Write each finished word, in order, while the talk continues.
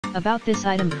About this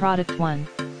item. Product 1.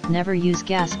 Never use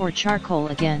gas or charcoal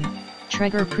again.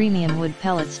 Traeger Premium Wood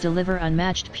Pellets deliver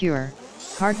unmatched pure,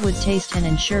 hardwood taste and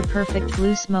ensure perfect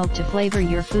blue smoke to flavor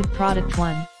your food. Product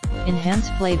 1. Enhance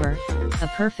flavor, a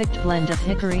perfect blend of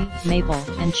hickory, maple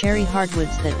and cherry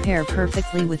hardwoods that pair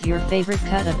perfectly with your favorite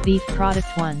cut of beef.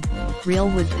 Product 1. Real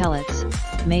wood pellets,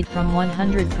 made from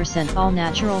 100%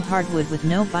 all-natural hardwood with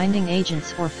no binding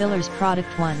agents or fillers. Product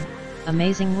 1.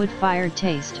 Amazing wood-fired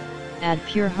taste, add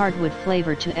pure hardwood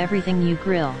flavor to everything you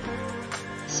grill,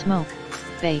 smoke,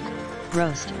 bake,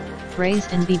 roast, braise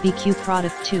and BBQ.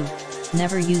 Product 2.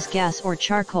 Never use gas or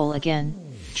charcoal again.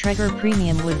 Traeger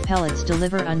Premium Wood Pellets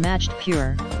deliver unmatched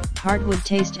pure, hardwood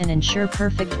taste and ensure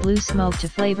perfect blue smoke to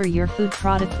flavor your food.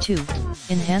 Product 2.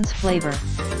 Enhance flavor,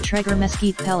 Traeger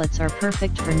Mesquite Pellets are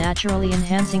perfect for naturally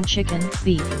enhancing chicken,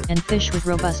 beef and fish with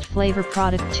robust flavor.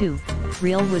 Product 2.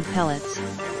 Real wood pellets,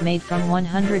 made from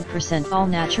 100%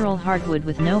 all-natural hardwood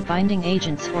with no binding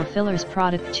agents or fillers.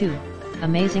 Product 2.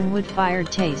 Amazing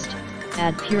wood-fired taste,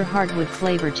 add pure hardwood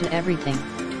flavor to everything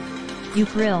you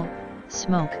grill,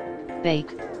 smoke, bake,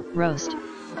 roast,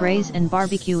 braise and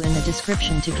barbecue. In the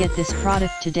description to get this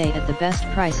product today at the best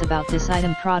price. About this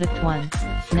item. Product 1.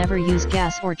 Never use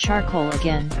gas or charcoal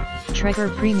again. Traeger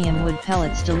Premium Wood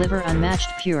Pellets deliver unmatched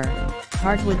pure,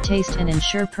 hardwood taste and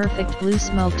ensure perfect blue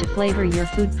smoke to flavor your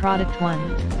food. Product 1.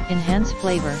 Enhance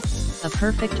flavor, a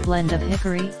perfect blend of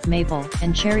hickory, maple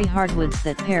and cherry hardwoods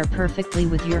that pair perfectly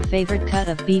with your favorite cut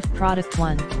of beef. Product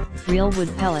 1. Real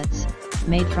wood pellets,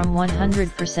 made from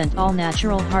 100%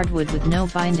 all-natural hardwood with no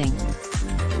binding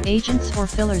agents or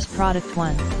fillers. Product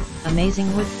 1.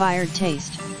 Amazing wood-fired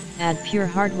taste, add pure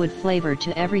hardwood flavor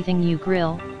to everything you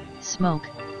grill, smoke,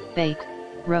 bake,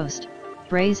 roast,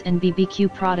 braise and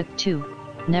BBQ. Product 2.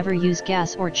 Never use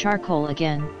gas or charcoal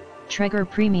again. Traeger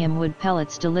Premium Wood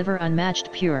Pellets deliver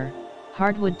unmatched pure,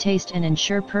 hardwood taste and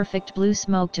ensure perfect blue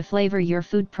smoke to flavor your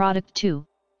food. Product 2.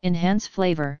 Enhance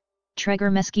flavor,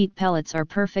 Traeger Mesquite Pellets are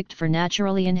perfect for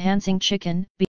naturally enhancing chicken, beef